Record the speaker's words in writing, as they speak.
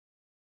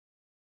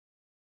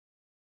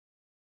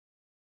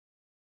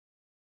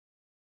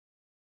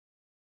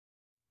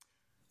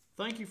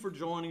Thank you for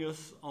joining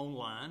us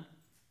online.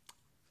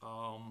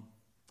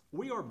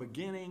 We are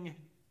beginning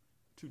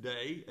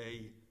today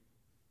a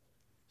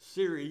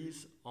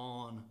series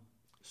on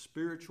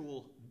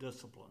spiritual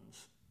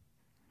disciplines.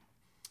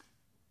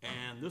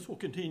 And this will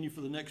continue for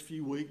the next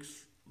few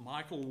weeks.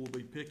 Michael will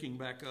be picking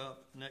back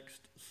up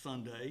next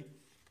Sunday.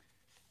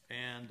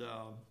 And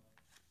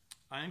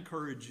I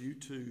encourage you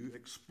to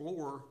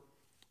explore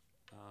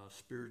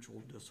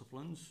spiritual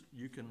disciplines.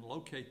 You can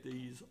locate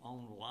these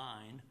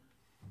online.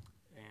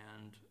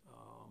 And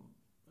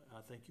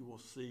I think you will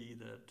see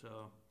that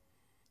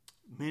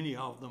many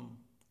of them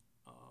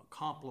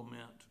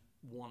complement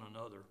one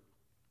another.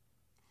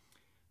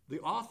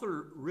 The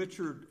author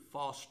Richard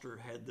Foster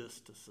had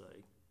this to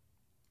say: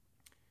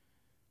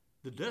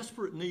 "The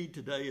desperate need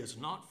today is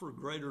not for a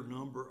greater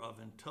number of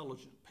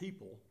intelligent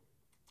people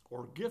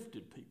or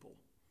gifted people,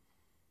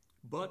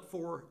 but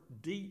for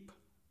deep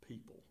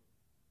people."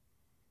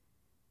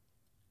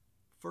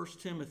 1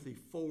 Timothy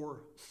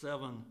 4,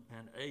 7,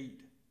 and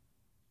 8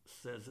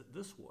 says it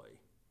this way: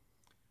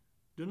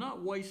 "Do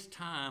not waste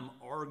time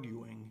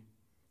arguing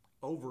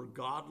over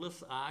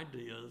godless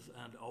ideas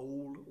and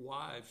old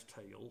wives'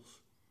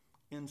 tales.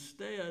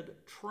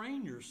 Instead,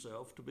 train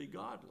yourself to be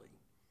godly.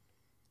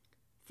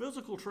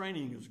 Physical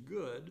training is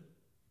good,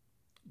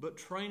 but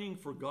training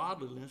for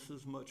godliness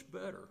is much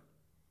better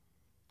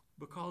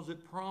because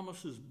it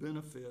promises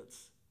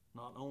benefits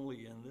not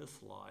only in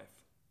this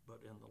life,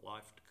 but in the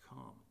life to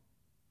come."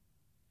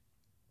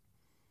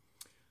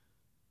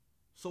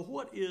 So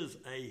what is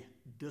a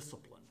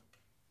discipline?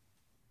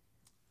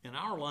 In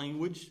our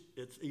language,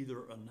 it's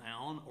either a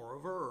noun or a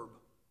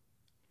verb.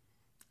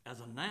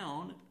 As a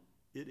noun,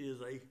 it is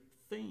a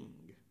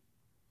thing.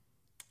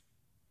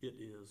 It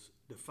is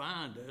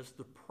defined as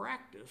the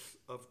practice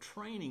of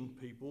training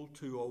people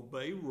to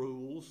obey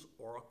rules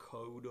or a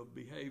code of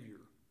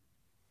behavior.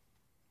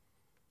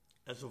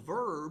 As a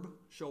verb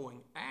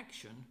showing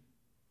action,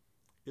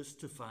 it's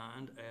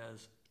defined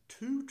as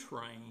to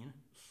train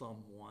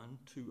someone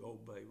to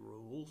obey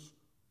rules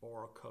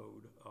or a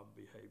code of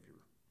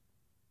behavior.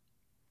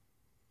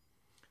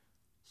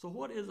 So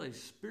what is a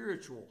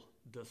spiritual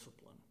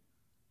discipline?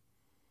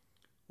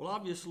 Well,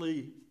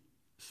 obviously,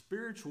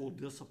 spiritual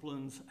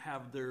disciplines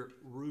have their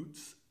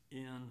roots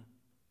in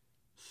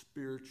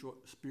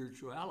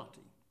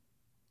spirituality.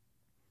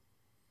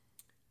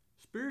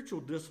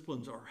 Spiritual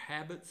disciplines are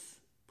habits,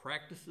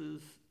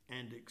 practices,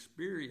 and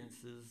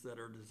experiences that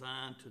are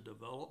designed to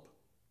develop,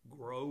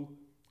 grow,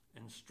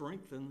 and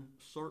strengthen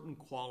certain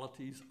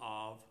qualities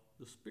of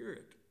the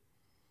Spirit,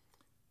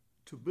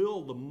 to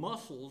build the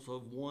muscles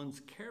of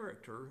one's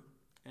character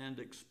and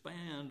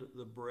expand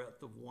the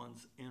breadth of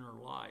one's inner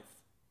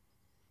life.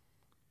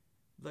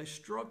 They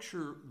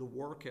structure the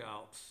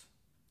workouts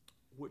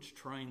which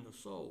train the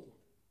soul.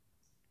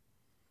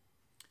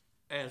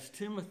 As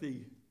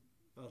Timothy,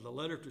 the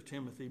letter to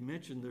Timothy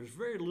mentioned, there's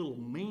very little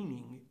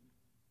meaning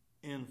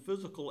in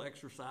physical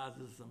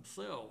exercises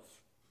themselves.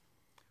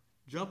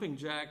 Jumping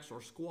jacks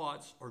or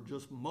squats are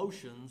just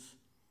motions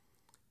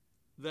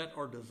that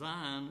are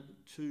designed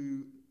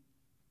to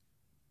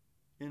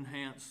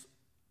enhance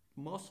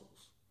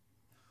muscles.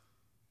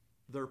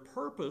 Their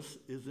purpose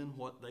is in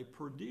what they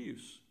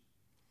produce: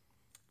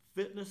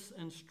 fitness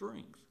and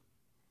strength.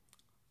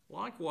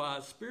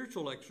 Likewise,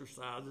 spiritual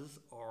exercises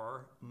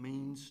are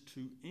means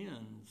to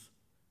ends.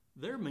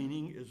 Their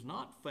meaning is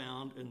not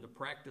found in the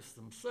practice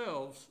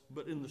themselves,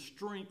 but in the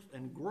strength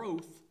and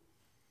growth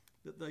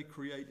that they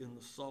create in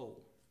the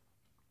soul.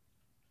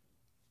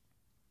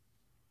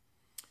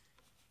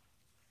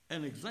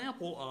 An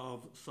example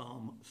of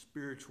some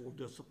spiritual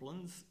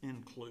disciplines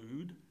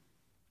include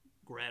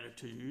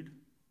gratitude,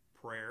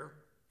 prayer,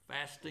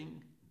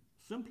 fasting,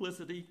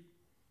 simplicity,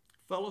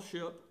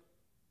 fellowship,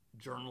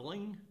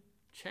 journaling,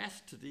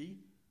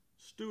 chastity,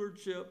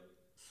 stewardship,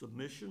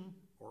 submission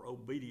or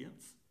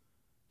obedience,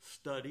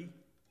 study,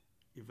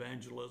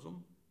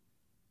 evangelism,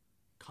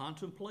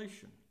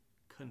 contemplation,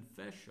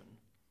 confession,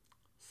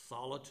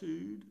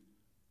 solitude,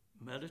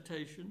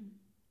 meditation,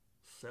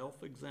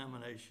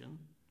 self-examination,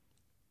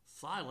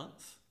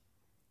 silence,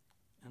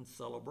 and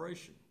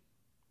celebration.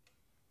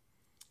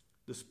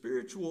 The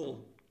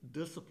spiritual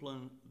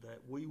discipline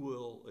that we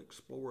will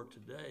explore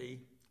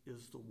today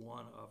is the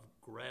one of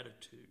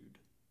gratitude.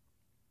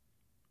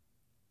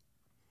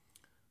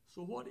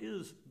 So what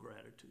is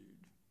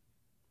gratitude?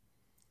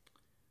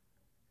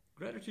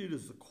 Gratitude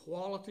is the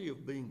quality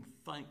of being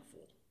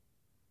thankful,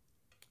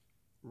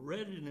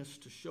 readiness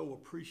to show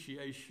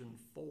appreciation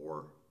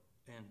for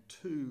and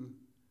to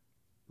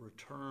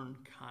return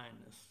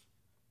kindness.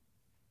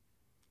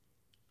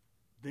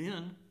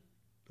 Then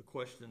the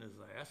question is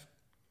asked,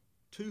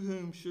 to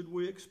whom should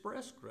we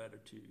express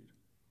gratitude?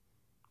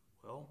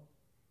 Well,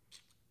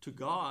 to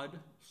God,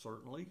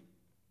 certainly,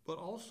 but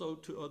also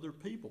to other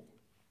people.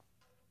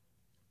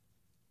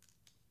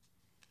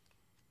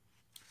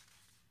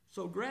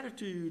 So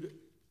gratitude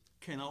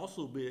can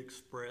also be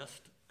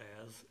expressed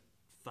as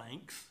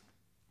thanks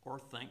or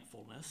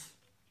thankfulness.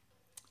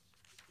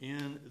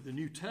 In the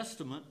New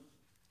Testament,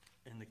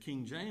 In the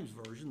King James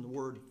Version, the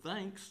word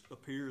thanks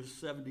appears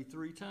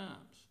 73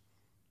 times.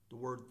 The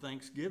word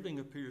thanksgiving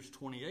appears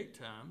 28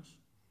 times.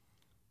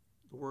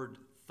 The word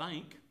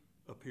thank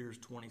appears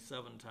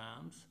 27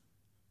 times.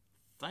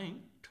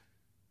 Thanked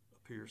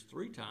appears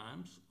 3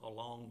 times,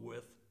 along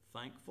with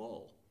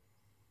thankful.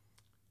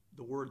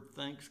 The word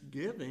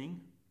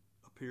thanksgiving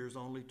appears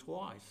only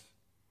twice.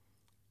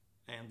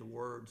 And the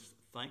words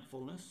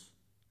thankfulness,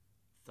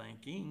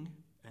 thanking,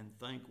 and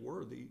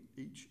thankworthy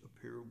each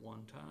appear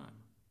 1 time.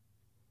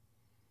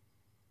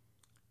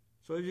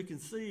 So as you can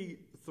see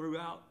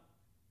throughout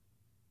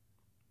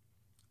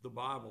the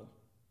Bible,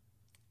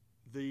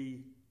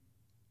 the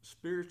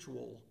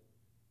spiritual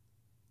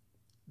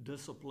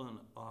discipline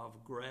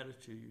of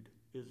gratitude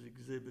is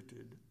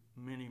exhibited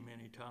many,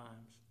 many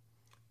times.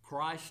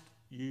 Christ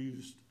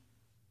used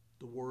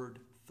the word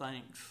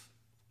thanks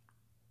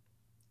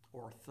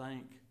or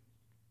thank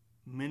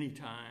many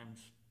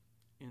times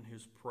in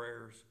his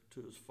prayers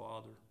to his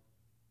Father.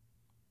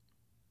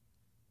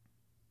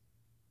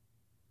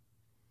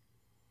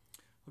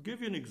 I'll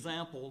give you an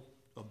example,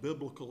 a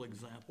biblical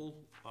example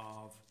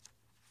of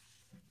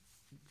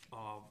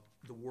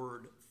the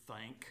word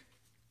thank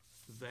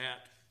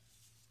that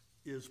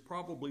is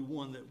probably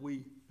one that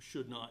we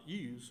should not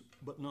use,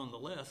 but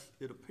nonetheless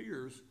it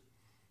appears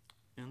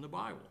in the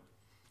Bible.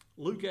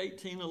 Luke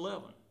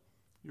 18:11.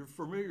 You're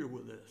familiar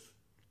with this.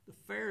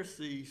 The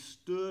Pharisee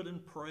stood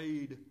and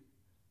prayed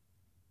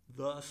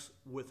thus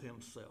with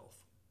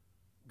himself.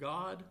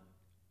 God,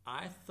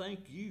 I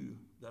thank you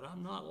that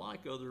I'm not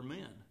like other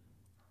men,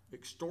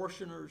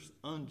 extortioners,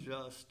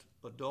 unjust,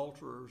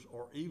 adulterers,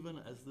 or even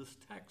as this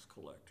tax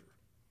collector.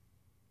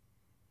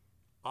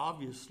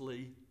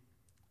 Obviously,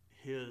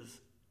 his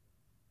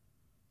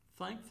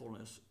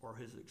thankfulness or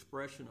his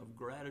expression of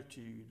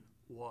gratitude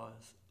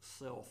was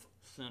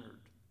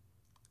self-centered,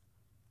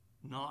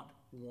 not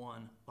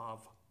one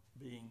of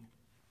being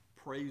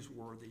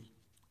praiseworthy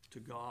to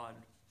God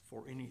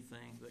for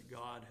anything that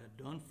God had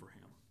done for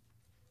him.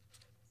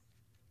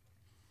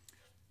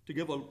 To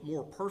give a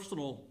more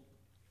personal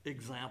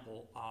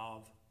example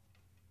of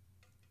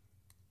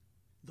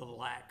the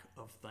lack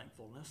of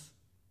thankfulness,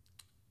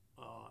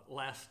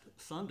 last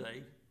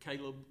Sunday,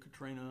 Caleb,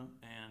 Katrina,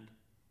 and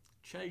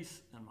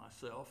Chase and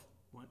myself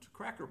went to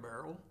Cracker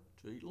Barrel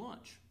to eat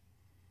lunch.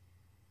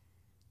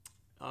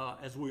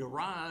 As we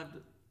arrived,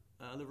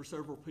 there were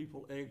several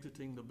people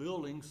exiting the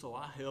building, so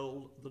I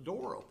held the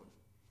door open.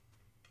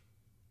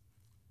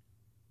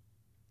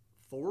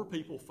 4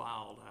 people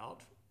filed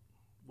out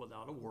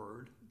without a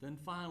word. Then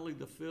finally,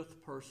 the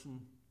 5th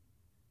person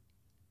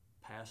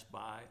passed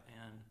by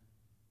and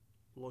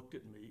looked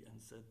at me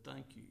and said,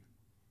 "Thank you."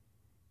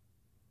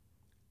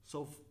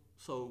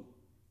 So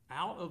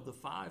out of the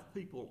 5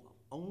 people,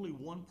 only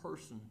 1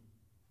 person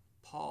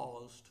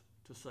paused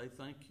to say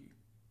thank you.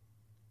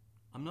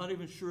 I'm not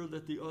even sure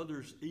that the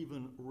others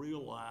even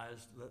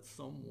realized that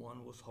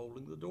someone was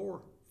holding the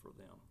door for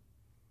them.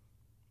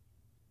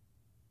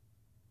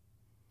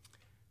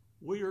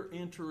 We are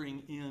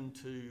entering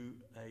into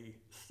a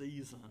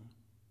season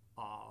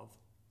of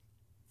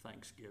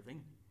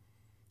Thanksgiving.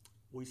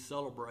 We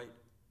celebrate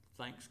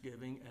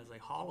Thanksgiving as a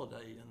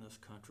holiday in this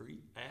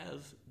country,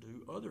 as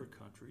do other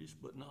countries,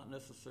 but not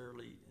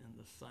necessarily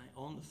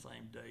on the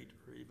same date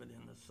or even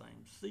in the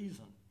same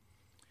season.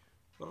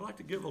 But I'd like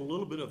to give a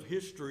little bit of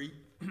history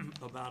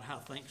about how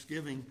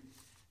Thanksgiving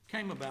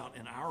came about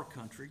in our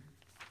country.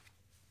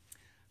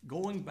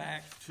 Going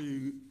back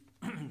to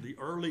the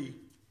early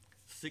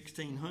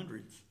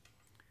 1600s.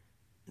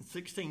 In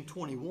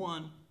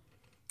 1621,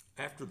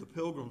 after the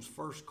Pilgrims'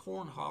 first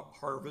corn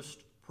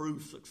harvest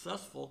proved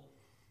successful,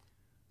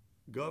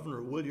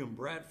 Governor William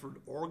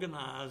Bradford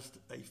organized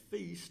a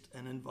feast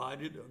and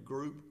invited a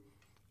group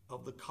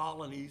of the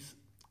colony's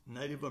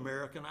Native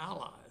American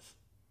allies.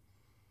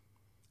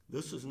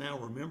 This is now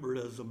remembered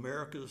as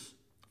America's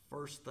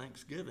first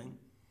Thanksgiving.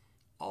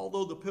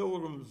 Although the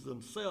Pilgrims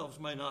themselves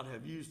may not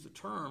have used the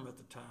term at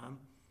the time,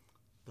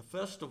 the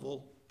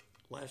festival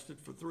lasted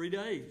for 3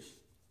 days.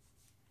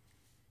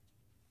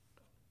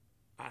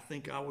 I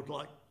think I would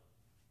like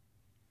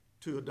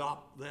to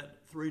adopt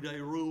that 3-day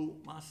rule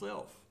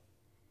myself,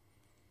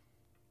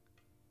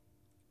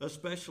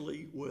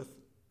 especially with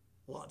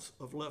lots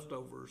of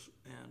leftovers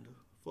and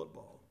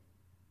football.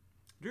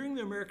 During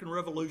the American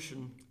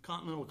Revolution,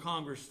 Continental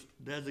Congress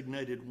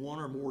designated 1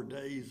 or more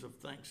days of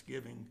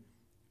Thanksgiving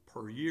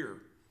per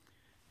year.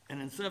 And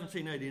in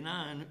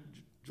 1789,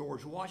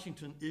 George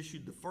Washington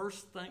issued the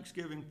first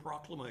Thanksgiving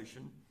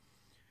proclamation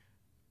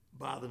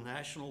by the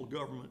national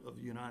government of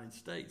the United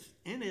States.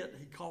 In it,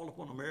 he called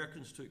upon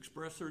Americans to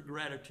express their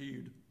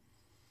gratitude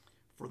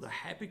for the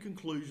happy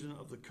conclusion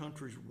of the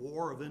country's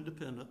War of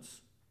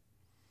Independence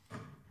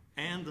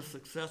and the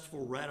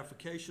successful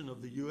ratification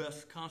of the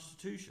U.S.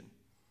 Constitution.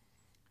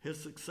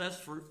 His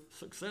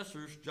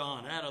successors,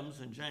 John Adams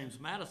and James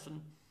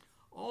Madison,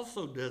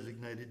 also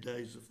designated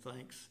days of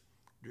thanks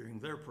during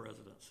their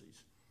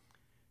presidencies.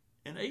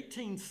 In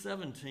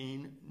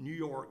 1817, New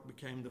York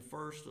became the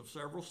first of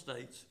several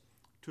states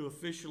to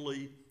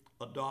officially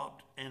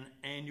adopt an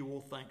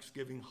annual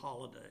Thanksgiving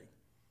holiday.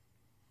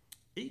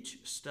 Each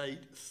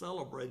state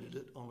celebrated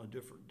it on a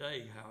different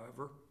day,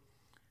 however,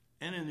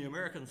 and in the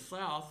American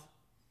South,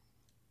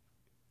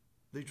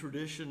 the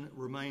tradition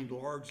remained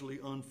largely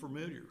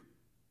unfamiliar.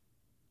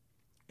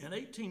 In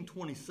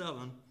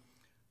 1827,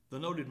 the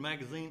noted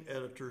magazine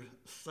editor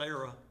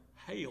Sarah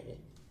Hale,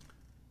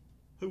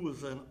 who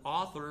was an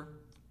author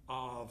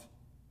of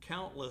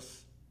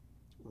countless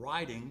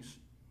writings,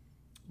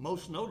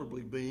 most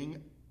notably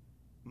being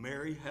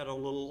Mary Had a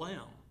Little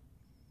Lamb.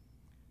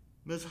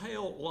 Ms.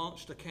 Hale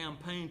launched a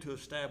campaign to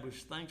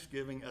establish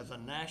Thanksgiving as a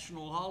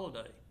national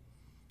holiday.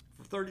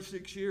 For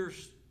 36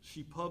 years,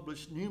 she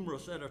published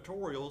numerous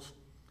editorials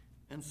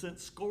and sent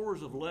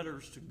scores of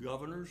letters to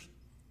governors,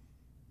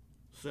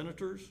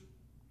 senators,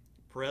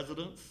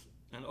 presidents,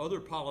 and other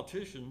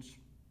politicians,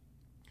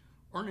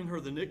 earning her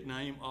the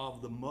nickname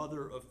of the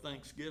Mother of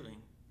Thanksgiving.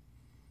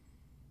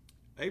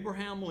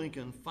 Abraham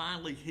Lincoln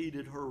finally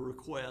heeded her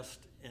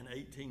request in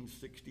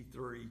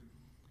 1863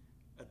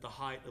 at the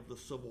height of the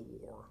Civil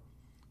War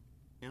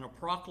in a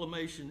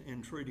proclamation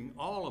entreating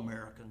all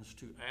Americans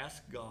to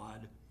ask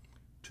God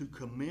to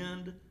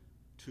commend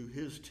to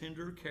his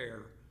tender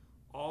care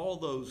all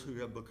those who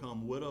have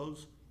become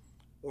widows,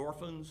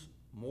 orphans,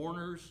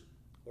 mourners,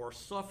 or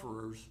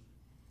sufferers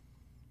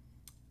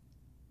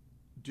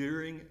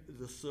during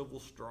the civil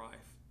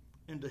strife,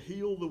 and to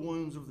heal the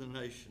wounds of the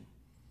nation.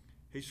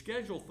 He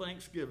scheduled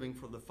Thanksgiving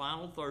for the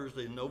final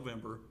Thursday in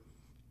November,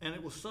 and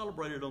it was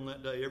celebrated on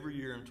that day every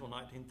year until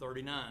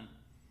 1939.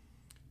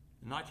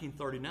 In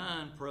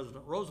 1939,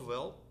 President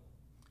Roosevelt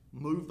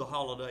moved the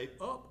holiday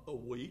up a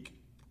week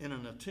in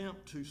an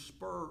attempt to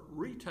spur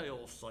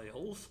retail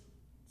sales,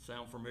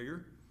 sound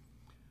familiar,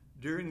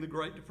 during the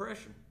Great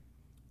Depression.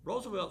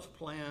 Roosevelt's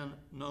plan,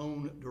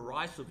 known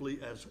derisively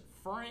as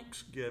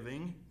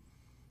Franksgiving,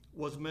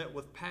 was met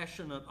with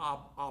passionate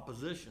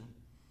opposition.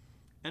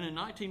 And in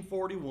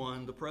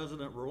 1941, the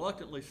president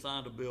reluctantly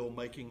signed a bill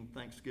making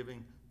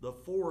Thanksgiving the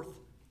fourth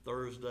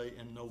Thursday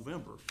in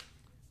November,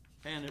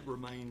 and it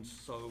remains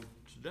so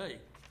today.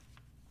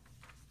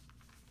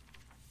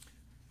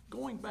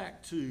 Going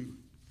back to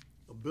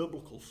a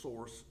biblical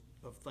source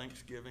of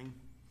Thanksgiving,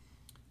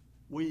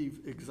 we've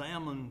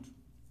examined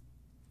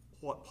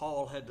what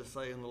Paul had to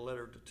say in the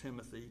letter to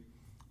Timothy.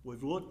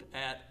 We've looked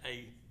at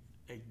a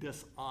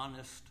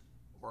dishonest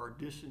or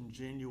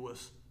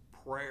disingenuous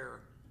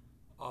prayer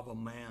of a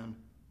man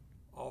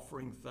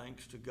offering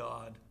thanks to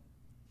God.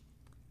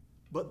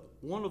 But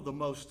one of the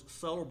most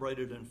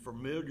celebrated and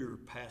familiar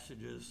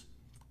passages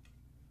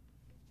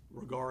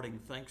regarding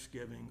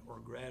thanksgiving or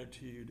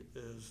gratitude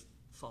is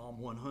Psalm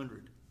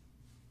 100.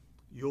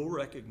 You'll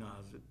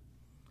recognize it.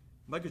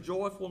 Make a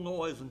joyful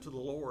noise unto the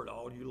Lord,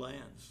 all you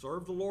lands.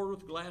 Serve the Lord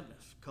with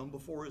gladness. Come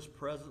before his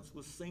presence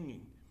with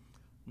singing.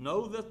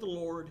 Know that the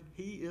Lord,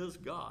 he is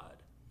God.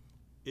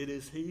 It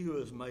is he who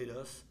has made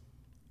us,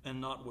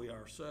 and not we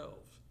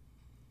ourselves.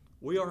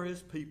 We are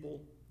his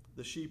people,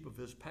 the sheep of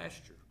his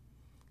pasture.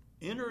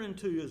 Enter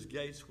into his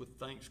gates with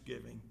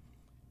thanksgiving,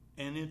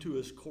 and into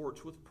his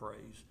courts with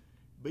praise.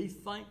 Be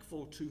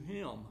thankful to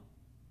him,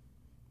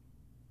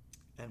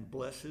 and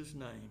bless his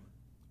name.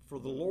 For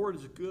the Lord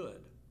is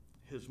good.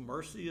 His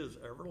mercy is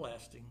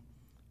everlasting,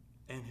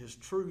 and his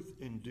truth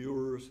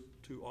endures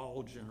to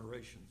all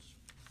generations.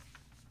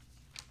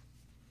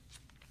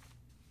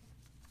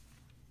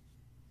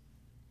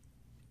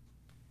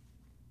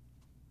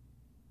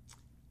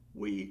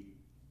 We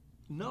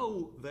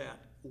know that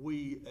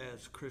we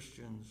as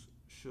Christians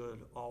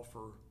should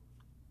offer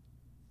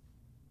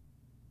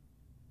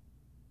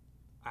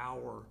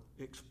our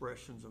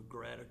expressions of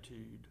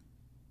gratitude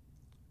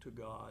to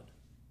God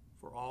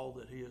for all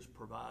that he has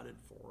provided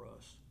for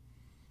us.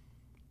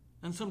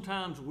 And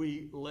sometimes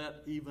we let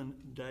even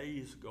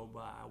days go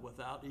by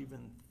without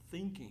even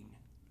thinking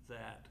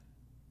that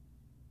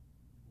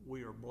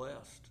we are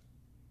blessed.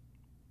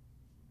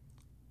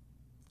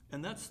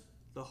 And that's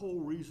the whole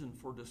reason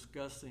for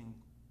discussing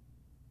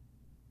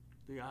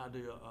the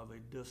idea of a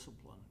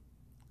discipline.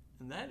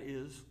 And that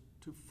is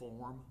to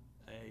form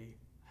a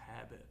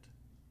habit,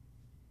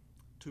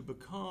 to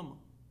become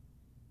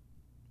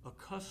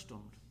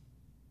accustomed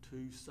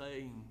to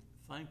saying,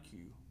 thank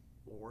you,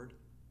 Lord,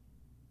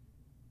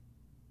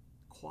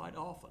 quite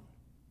often,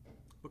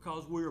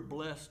 because we are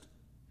blessed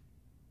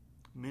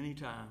many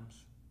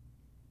times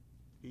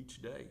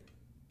each day.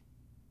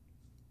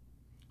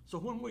 So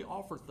when we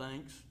offer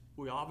thanks,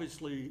 we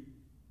obviously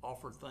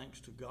offer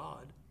thanks to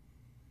God,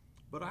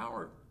 but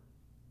our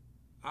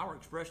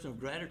expression of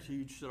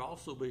gratitude should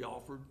also be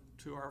offered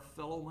to our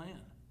fellow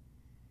man.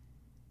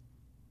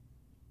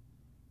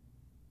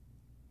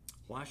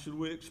 Why should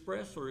we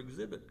express or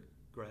exhibit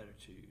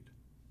gratitude?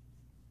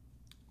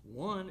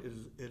 One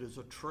is it is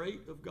a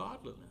trait of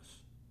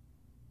godliness.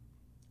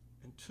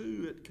 And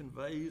two, it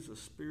conveys a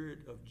spirit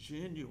of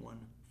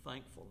genuine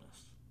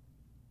thankfulness.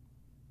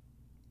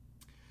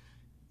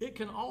 It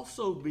can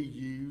also be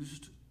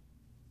used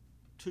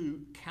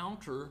to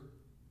counter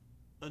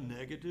a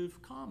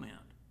negative comment.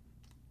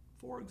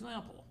 For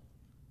example,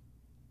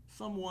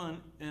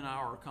 someone in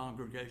our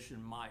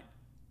congregation might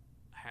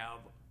have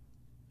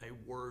a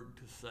word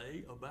to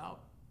say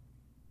about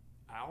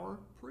our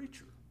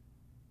preacher.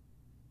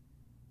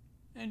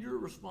 And your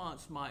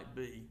response might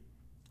be,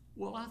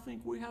 well, I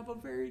think we have a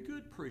very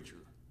good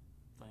preacher.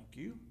 Thank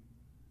you.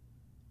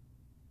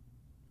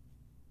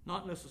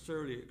 Not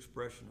necessarily an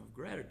expression of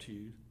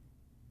gratitude,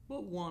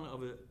 but one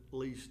of at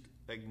least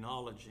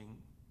acknowledging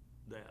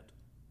that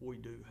we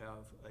do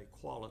have a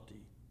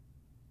quality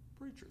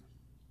preacher.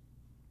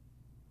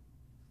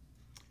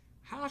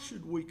 How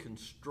should we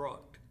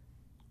construct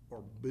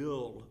or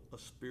build a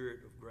spirit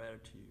of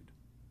gratitude?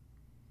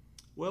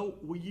 Well,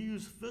 we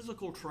use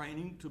physical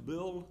training to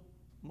build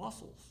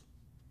muscles.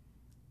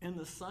 In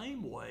the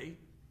same way,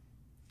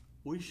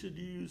 we should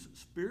use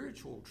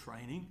spiritual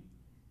training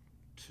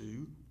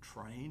to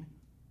train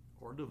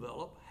or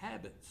develop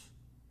habits,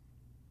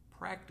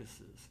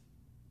 practices,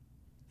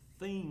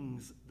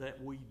 things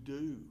that we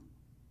do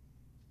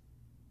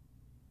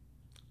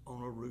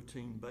on a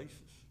routine basis.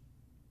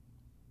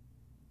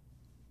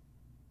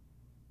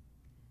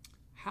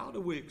 How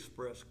do we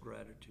express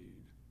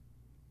gratitude?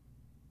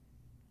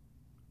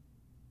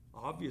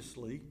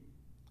 Obviously,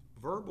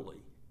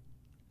 verbally,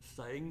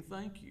 saying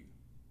thank you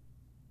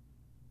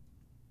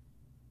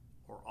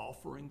or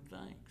offering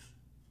thanks.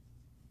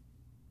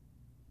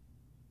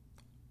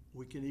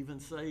 We can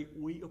even say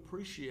we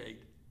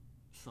appreciate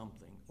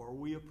something or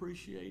we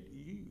appreciate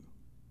you.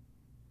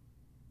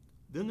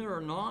 Then there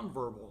are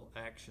nonverbal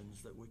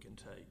actions that we can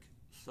take,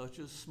 such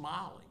as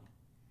smiling.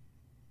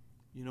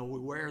 You know, we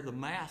wear the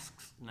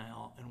masks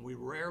now and we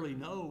rarely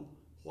know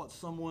what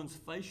someone's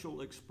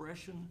facial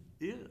expression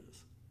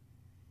is.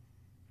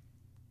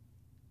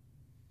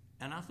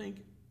 And I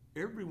think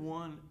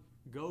everyone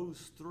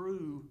goes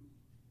through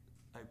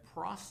a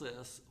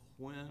process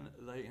when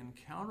they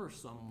encounter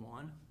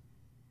someone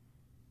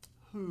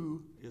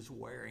who is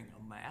wearing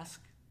a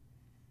mask.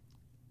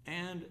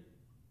 And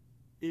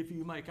if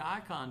you make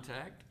eye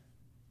contact,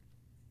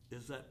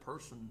 is that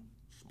person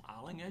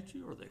smiling at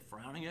you? Are they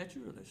frowning at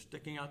you? Are they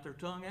sticking out their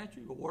tongue at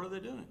you? Or what are they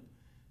doing?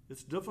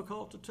 It's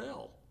difficult to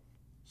tell.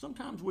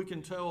 Sometimes we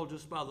can tell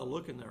just by the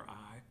look in their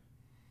eye,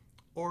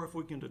 or if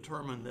we can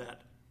determine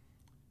that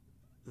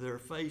their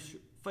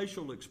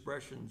facial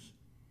expressions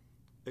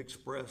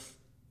express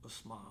a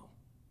smile.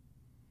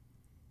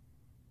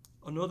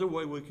 Another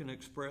way we can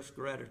express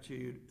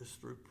gratitude is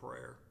through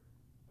prayer.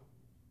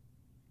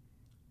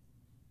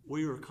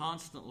 We are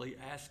constantly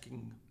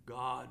asking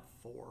God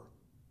for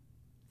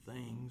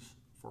things,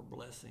 for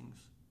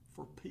blessings,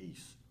 for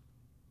peace,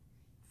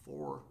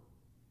 for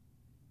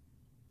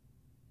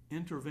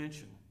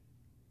intervention,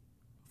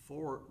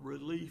 for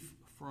relief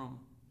from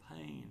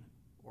pain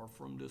or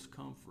from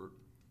discomfort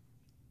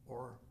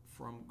or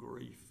from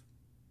grief.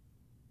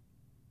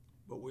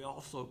 But we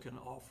also can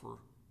offer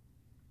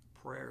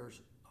prayers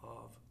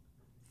of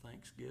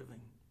thanksgiving.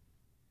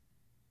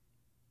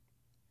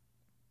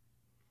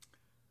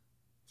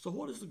 So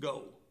what is the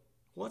goal?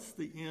 What's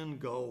the end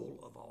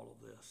goal of all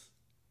of this,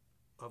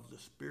 of the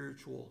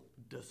spiritual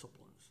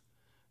disciplines?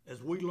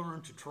 As we learn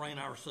to train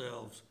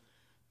ourselves,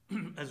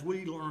 as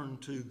we learn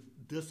to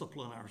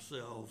discipline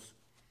ourselves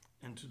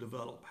and to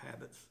develop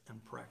habits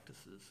and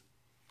practices.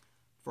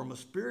 From a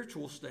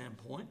spiritual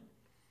standpoint,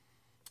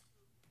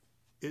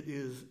 it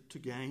is to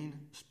gain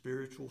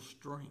spiritual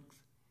strength,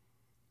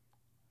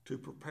 to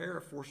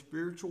prepare for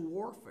spiritual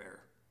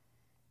warfare,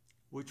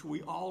 which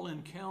we all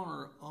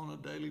encounter on a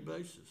daily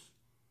basis.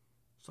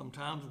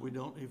 Sometimes we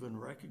don't even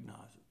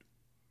recognize it.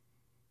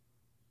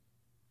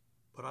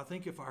 But I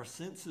think if our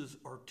senses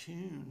are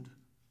tuned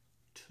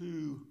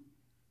to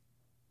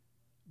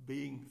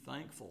being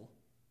thankful,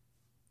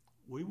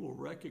 we will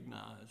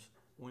recognize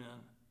when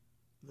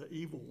the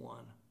evil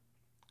one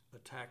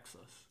attacks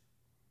us.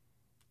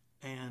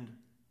 And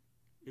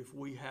if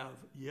we have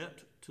yet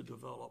to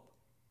develop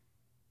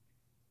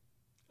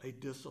a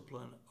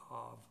discipline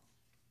of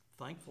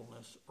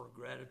thankfulness or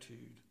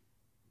gratitude,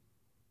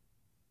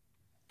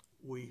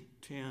 we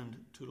tend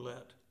to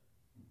let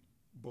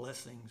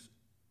blessings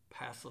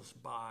pass us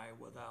by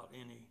without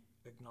any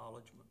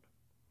acknowledgement.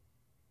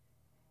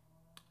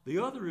 The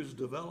other is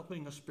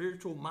developing a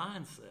spiritual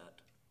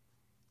mindset,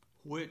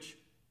 which,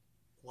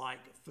 like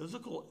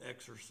physical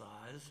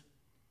exercise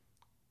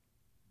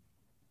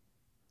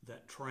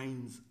that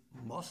trains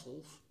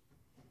muscles,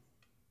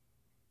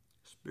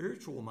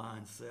 spiritual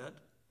mindset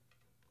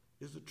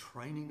is a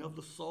training of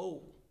the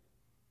soul.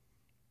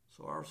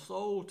 So our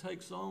soul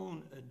takes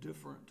on a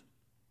different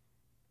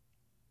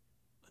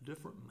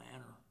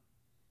manner.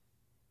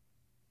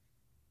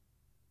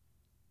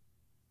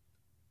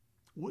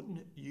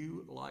 Wouldn't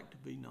you like to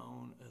be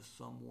known as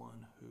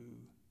someone who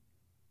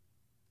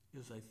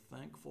is a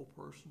thankful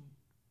person,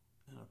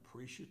 an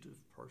appreciative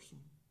person?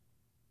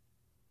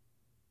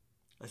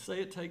 They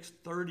say it takes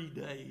 30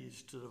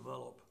 days to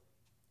develop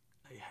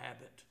a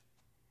habit,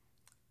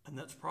 and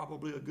that's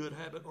probably a good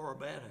habit or a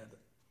bad habit.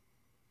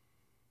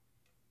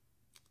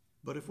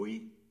 But if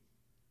we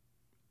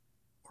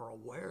are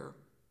aware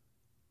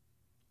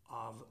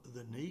of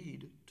the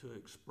need to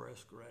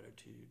express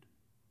gratitude,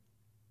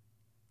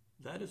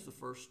 that is the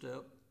first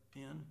step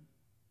in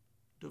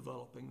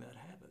developing that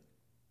habit.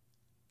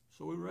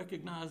 So we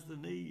recognize the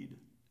need,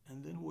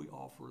 and then we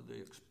offer the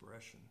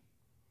expression.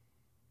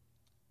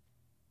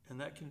 And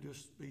that can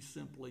just be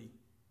simply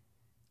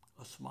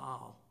a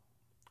smile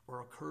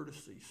or a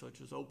courtesy,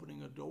 such as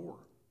opening a door,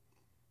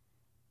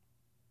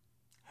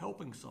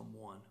 helping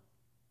someone.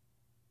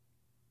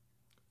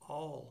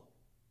 All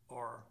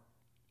are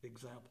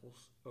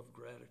examples of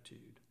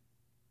gratitude.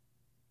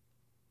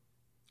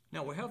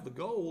 Now, we have the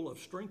goal of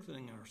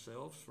strengthening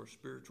ourselves for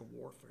spiritual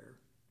warfare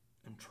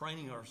and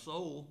training our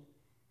soul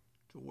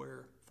to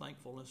where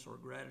thankfulness or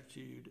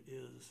gratitude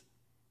is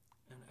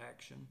an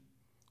action.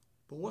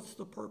 But what's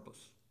the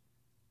purpose?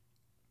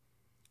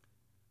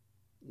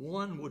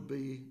 One would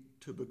be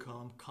to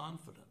become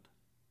confident.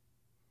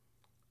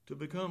 To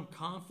become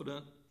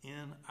confident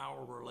in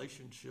our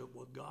relationship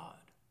with God.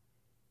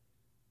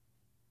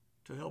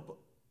 To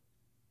help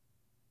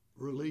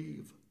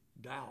relieve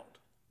doubt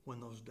when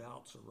those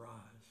doubts arise.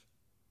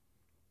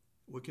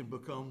 We can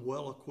become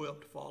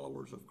well-equipped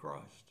followers of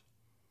Christ.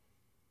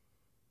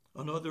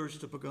 Another is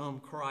to become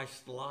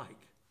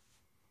Christ-like.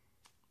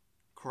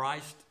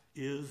 Christ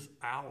is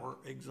our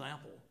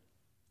example.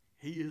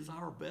 He is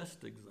our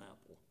best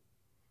example.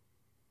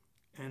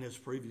 And as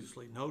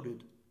previously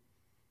noted,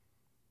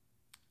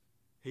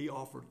 he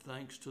offered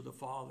thanks to the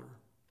Father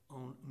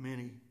on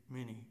many,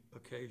 many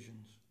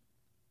occasions.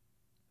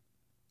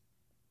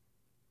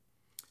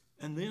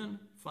 And then,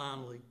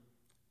 finally,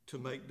 to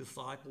make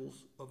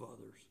disciples of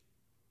others,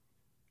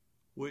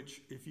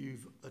 which, if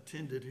you've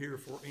attended here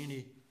for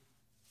any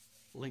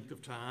length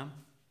of time,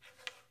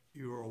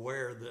 you are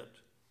aware that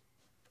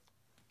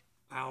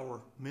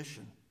our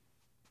mission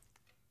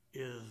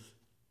is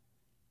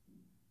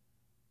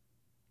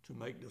to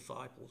make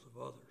disciples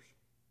of others.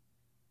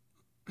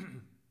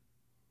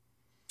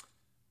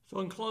 So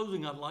in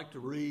closing, I'd like to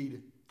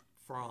read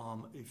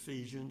from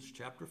Ephesians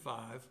chapter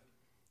 5,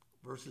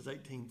 verses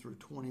 18 through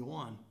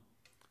 21,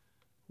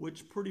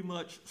 which pretty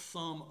much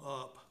sum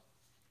up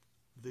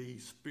the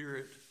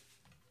spirit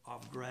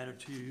of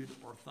gratitude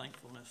or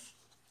thankfulness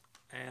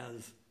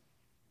as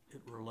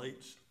it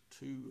relates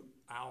to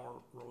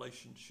our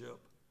relationship,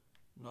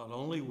 not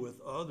only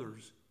with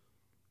others,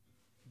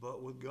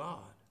 but with God.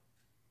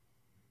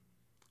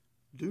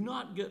 Do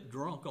not get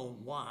drunk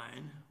on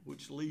wine,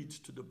 which leads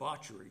to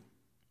debauchery.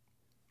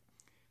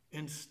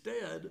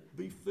 Instead,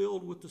 be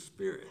filled with the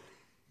Spirit,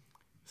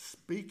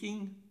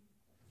 speaking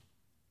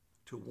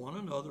to one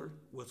another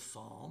with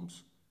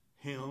psalms,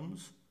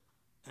 hymns,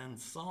 and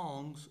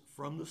songs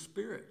from the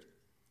Spirit.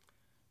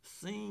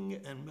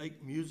 Sing and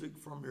make music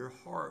from your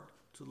heart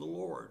to the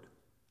Lord,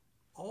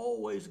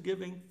 always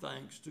giving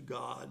thanks to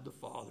God the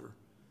Father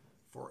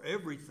for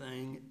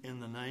everything in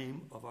the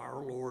name of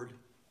our Lord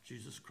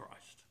Jesus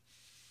Christ.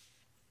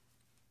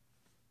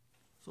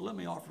 So let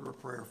me offer a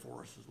prayer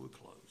for us as we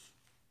close.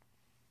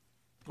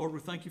 Lord, we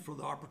thank you for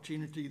the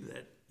opportunity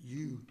that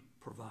you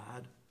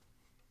provide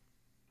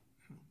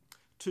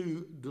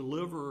to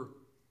deliver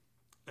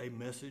a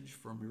message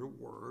from your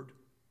word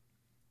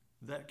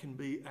that can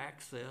be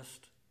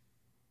accessed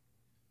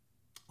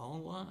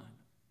online.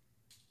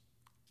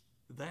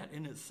 That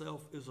in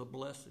itself is a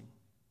blessing,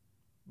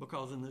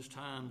 because in these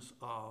times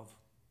of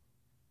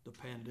the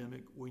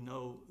pandemic, we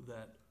know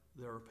that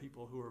there are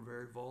people who are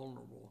very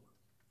vulnerable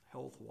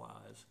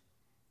health-wise,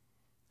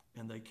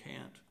 and they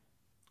can't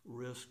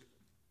risk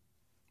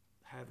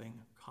having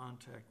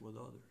contact with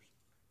others.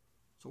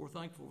 So we're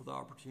thankful for the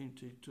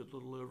opportunity to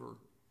deliver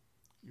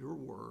your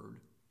word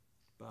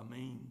by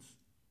means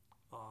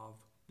of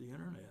the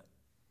internet.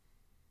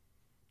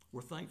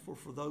 We're thankful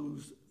for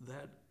those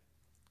that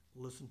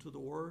listen to the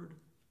word,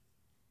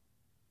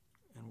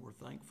 and we're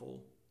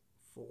thankful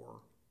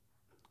for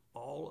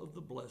all of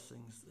the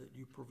blessings that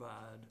you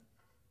provide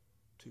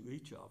to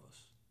each of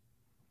us.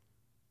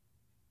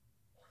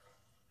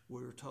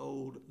 We're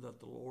told that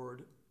the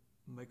Lord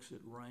makes it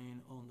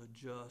rain on the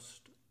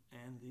just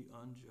and the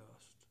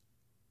unjust.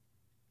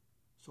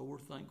 So we're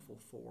thankful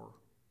for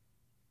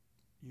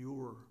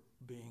your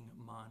being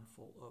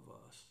mindful of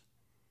us.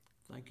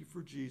 Thank you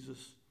for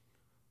Jesus.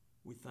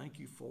 We thank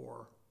you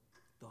for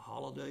the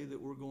holiday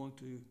that we're going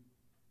to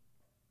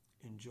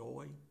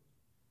enjoy,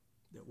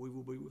 that we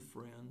will be with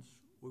friends,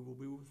 we will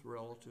be with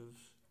relatives,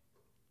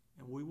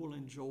 and we will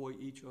enjoy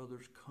each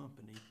other's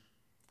company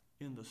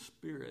in the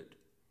spirit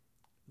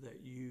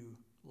that you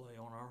lay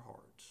on our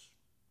hearts.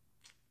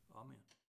 Amen.